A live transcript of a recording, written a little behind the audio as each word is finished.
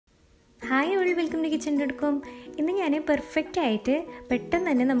Hi all, welcome to Kittchendottcom. ഇന്ന് ഞാൻ perfect ആയിട്ട് പെട്ടെന്ന്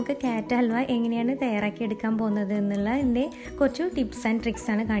തന്നെ നമുക്ക് കാരറ്റ് ഹൽവ എങ്ങനെയാണ് തയ്യാറാക്കി എടുക്കാൻ പോകുന്നത് എന്നുള്ള എൻ്റെ കുറച്ച് ടിപ്സ് ആൻഡ് ട്രിക്സ്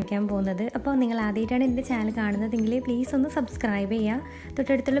ആണ് കാണിക്കാൻ പോകുന്നത്. അപ്പോൾ നിങ്ങൾ ആദ്യമായിട്ടാണ് എൻ്റെ ചാനൽ കാണുന്നതെങ്കിൽ പ്ലീസ് ഒന്ന് സബ്സ്ക്രൈബ് ചെയ്യുക.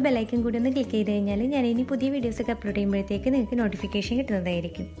 തൊട്ടടുത്തുള്ള ബെല്ലൈക്കൺ കൂടി ഒന്ന് ക്ലിക്ക് ചെയ്ത് കഴിഞ്ഞാൽ ഞാൻ ഇനി പുതിയ വീഡിയോസൊക്കെ അപ്ലോഡ് ചെയ്യുമ്പോഴത്തേക്ക് നിങ്ങൾക്ക് നോട്ടിഫിക്കേഷൻ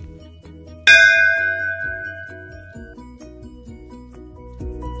കിട്ടുന്നതായിരിക്കും.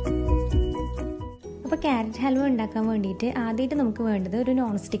 അപ്പോൾ കാരറ്റ് ഹൽവ ഉണ്ടാക്കാൻ വേണ്ടിയിട്ട് ആദ്യമായിട്ട് നമുക്ക് വേണ്ടത് ഒരു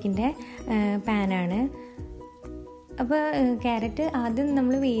നോൺ സ്റ്റിക്കിൻ്റെ പാനാണ്. അപ്പോൾ ക്യാരറ്റ് ആദ്യം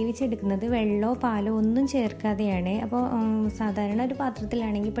നമ്മൾ വേവിച്ചെടുക്കുന്നത് വെള്ളമോ പാലോ ഒന്നും ചേർക്കാതെയാണ്. അപ്പോൾ സാധാരണ ഒരു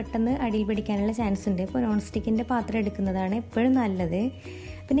പാത്രത്തിലാണെങ്കിൽ പെട്ടെന്ന് അടിയിൽ പിടിക്കാനുള്ള ചാൻസ് ഉണ്ട്. ഇപ്പോൾ നോൺ സ്റ്റിക്കിൻ്റെ പാത്രം എടുക്കുന്നതാണ് എപ്പോഴും നല്ലത്.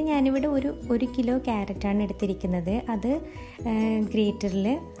 പിന്നെ ഞാനിവിടെ ഒരു കിലോ ക്യാരറ്റാണ് എടുത്തിരിക്കുന്നത്. അത് ഗ്രേറ്ററിൽ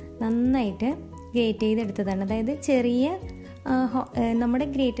നന്നായിട്ട് ഗ്രേറ്റ് ചെയ്തെടുത്തതാണ്. അതായത് ചെറിയ നമ്മുടെ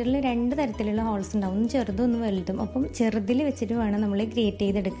ഗ്രേറ്ററിൽ രണ്ട് തരത്തിലുള്ള ഹോൾസ് ഉണ്ടാവും, ഒന്ന് ചെറുതും ഒന്ന് വലുതും. അപ്പം ചെറുതിൽ വെച്ചിട്ട് വേണം നമ്മൾ ഗ്രേറ്റ്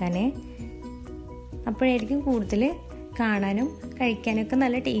ചെയ്തെടുക്കാൻ. അപ്പോഴായിരിക്കും കൂടുതൽ കാണാനും കഴിക്കാനൊക്കെ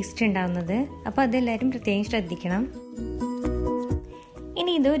നല്ല ടേസ്റ്റ് ഉണ്ടാവുന്നത്. അപ്പോൾ അതെല്ലാവരും പ്രത്യേകം ശ്രദ്ധിക്കണം.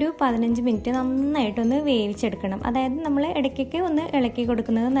 ഇനി ഇതൊരു 15 മിനിറ്റ് നന്നായിട്ടൊന്ന് വേവിച്ചെടുക്കണം. അതായത് നമ്മൾ ഇടയ്ക്കൊക്കെ ഒന്ന് ഇളക്കി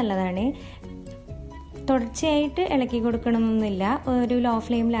കൊടുക്കുന്നത് നല്ലതാണ്. തുടർച്ചയായിട്ട് ഇളക്കി കൊടുക്കണമെന്നില്ല. ഒരു ലോ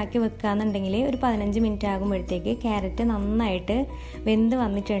ഫ്ലെയിമിലാക്കി വെക്കുകയെന്നുണ്ടെങ്കിൽ ഒരു 15 മിനിറ്റ് ആകുമ്പോഴത്തേക്ക് ക്യാരറ്റ് നന്നായിട്ട് വെന്ത്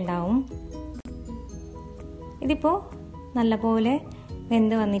വന്നിട്ടുണ്ടാവും. ഇതിപ്പോൾ നല്ലപോലെ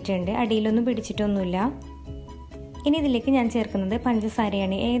വെന്ത് വന്നിട്ടുണ്ട്, അടിയിലൊന്നും പിടിച്ചിട്ടൊന്നുമില്ല. ഇനി ഇതിലേക്ക് ഞാൻ ചേർക്കുന്നത്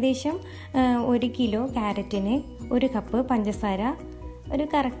പഞ്ചസാരയാണ്. ഏകദേശം 1 കിലോ ക്യാരറ്റിന് 1 കപ്പ് പഞ്ചസാര ഒരു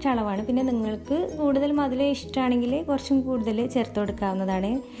കറക്റ്റ് അളവാണ്. പിന്നെ നിങ്ങൾക്ക് കൂടുതൽ മധുരം ഇഷ്ടമാണെങ്കിൽ കുറച്ചും കൂടുതൽ ചേർത്ത് കൊടുക്കാവുന്നതാണ്.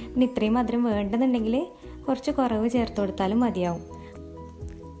 പിന്നെ ഇത്രയും മധുരം വേണ്ടെന്നുണ്ടെങ്കിൽ കുറച്ച് കുറവ് ചേർത്ത് കൊടുത്താലും മതിയാവും.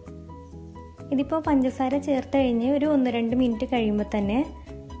 ഇതിപ്പോൾ പഞ്ചസാര ചേർത്ത് കഴിഞ്ഞ് ഒരു 1-2 മിനിറ്റ് കഴിയുമ്പോൾ തന്നെ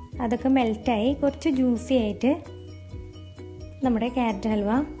അതൊക്കെ മെൽറ്റായി കുറച്ച് ജ്യൂസി ആയിട്ട് നമ്മുടെ കാരറ്റ്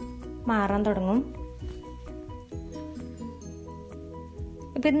ഹൽവ മാറാൻ തുടങ്ങും.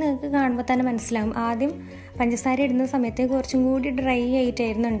 ഇപ്പം ഇത് നിങ്ങൾക്ക് കാണുമ്പോൾ തന്നെ മനസ്സിലാവും. ആദ്യം പഞ്ചസാര ഇടുന്ന സമയത്ത് കുറച്ചും കൂടി ഡ്രൈ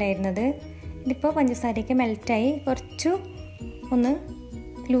ആയിട്ടായിരുന്നു ഉണ്ടായിരുന്നത്. ഇതിപ്പോൾ പഞ്ചസാരയൊക്കെ മെൽറ്റായി കുറച്ചു ഒന്ന്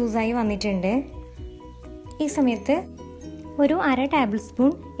ലൂസായി വന്നിട്ടുണ്ട്. ഈ സമയത്ത് ഒരു 1/2 ടേബിൾ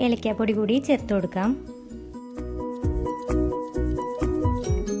സ്പൂൺ ഏലക്കാപ്പൊടി കൂടി ചേർത്ത് കൊടുക്കാം.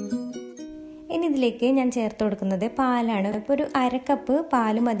 ഇനി ഇതിലേക്ക് ഞാൻ ചേർത്ത് കൊടുക്കുന്നത് പാലാണ്. ഇപ്പോൾ ഒരു 1/2 കപ്പ്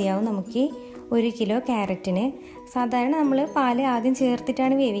പാല് മതിയാവും നമുക്ക് 1 കിലോ ക്യാരറ്റിന്. സാധാരണ നമ്മൾ പാല് ആദ്യം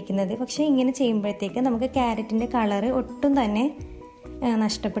ചേർത്തിട്ടാണ് വേവിക്കുന്നത്. പക്ഷേ ഇങ്ങനെ ചെയ്യുമ്പോഴത്തേക്ക് നമുക്ക് ക്യാരറ്റിൻ്റെ കളറ് ഒട്ടും തന്നെ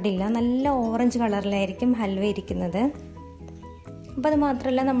നഷ്ടപ്പെടില്ല. നല്ല ഓറഞ്ച് കളറിലായിരിക്കും ഹൽവ ഇരിക്കുന്നത്. അപ്പോൾ അത്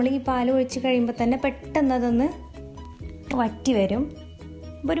മാത്രമല്ല, നമ്മൾ ഈ പാൽ ഒഴിച്ച് കഴിയുമ്പോൾ തന്നെ പെട്ടെന്ന് അതൊന്ന് വറ്റി വരും.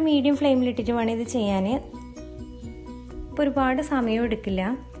 അപ്പോൾ ഒരു മീഡിയം ഫ്ലെയിമിലിട്ടിട്ട് വേണം ഇത് ചെയ്യാൻ. അപ്പോൾ ഒരുപാട് സമയം എടുക്കില്ല.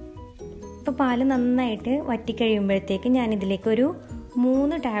 അപ്പോൾ പാല് നന്നായിട്ട് വറ്റിക്കഴിയുമ്പോഴത്തേക്ക് ഞാനിതിലേക്ക് ഒരു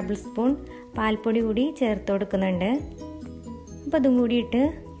 3 ടേബിൾ സ്പൂൺ പാൽപ്പൊടി കൂടി ചേർത്ത് കൊടുക്കുന്നുണ്ട്. അപ്പോൾ അതും കൂടി ഇട്ട്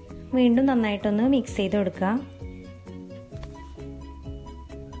വീണ്ടും നന്നായിട്ടൊന്ന് മിക്സ് ചെയ്ത് കൊടുക്കുക.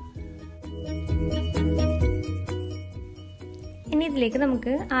 ഇനി ഇതിലേക്ക്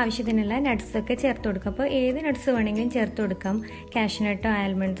നമുക്ക് ആവശ്യത്തിനുള്ള നട്ട്സൊക്കെ ചേർത്ത് കൊടുക്കാം. അപ്പോൾ ഏത് നട്ട്സ് വേണമെങ്കിലും ചേർത്ത് കൊടുക്കാം. കാഷ്നട്ടോ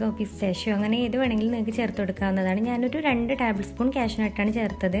ആൽമണ്ട്സോ പിസ്താഷ്യോ അങ്ങനെ ഏത് വേണമെങ്കിലും നിങ്ങൾക്ക് ചേർത്ത് കൊടുക്കാവുന്നതാണ്. ഞാനൊരു 2 ടേബിൾ സ്പൂൺ കാഷ്നട്ടാണ്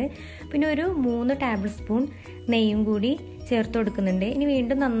ചേർത്തത്. പിന്നെ ഒരു 3 ടേബിൾ സ്പൂൺ നെയ്യും കൂടി ചേർത്ത് കൊടുക്കുന്നുണ്ട്. ഇനി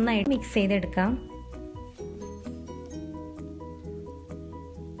വീണ്ടും നന്നായിട്ട് മിക്സ് ചെയ്തെടുക്കാം.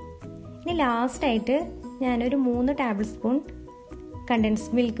 ഇനി ലാസ്റ്റായിട്ട് ഞാനൊരു 3 ടേബിൾ സ്പൂൺ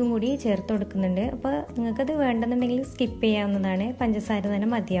കണ്ടൻസ്ഡ് മിൽക്കും കൂടി ചേർത്ത് കൊടുക്കുന്നുണ്ട്. അപ്പോൾ നിങ്ങൾക്കത് വേണ്ടെന്നുണ്ടെങ്കിൽ സ്കിപ്പ് ചെയ്യാവുന്നതാണ്, പഞ്ചസാര തന്നെ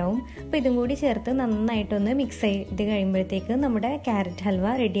മതിയാവും. അപ്പോൾ ഇതും കൂടി ചേർത്ത് നന്നായിട്ടൊന്ന് മിക്സ് ചെയ്ത് കഴിയുമ്പോഴത്തേക്ക് നമ്മുടെ കാരറ്റ്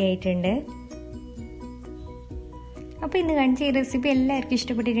ഹൽവ റെഡി ആയിട്ടുണ്ട്. അപ്പോൾ ഇന്ന് കാണിച്ച ഈ റെസിപ്പി എല്ലാവർക്കും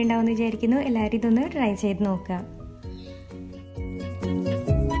ഇഷ്ടപ്പെട്ടിട്ടുണ്ടാവുമെന്ന് വിചാരിക്കുന്നു. എല്ലാവരും ഇതൊന്ന് ട്രൈ ചെയ്ത് നോക്കുക.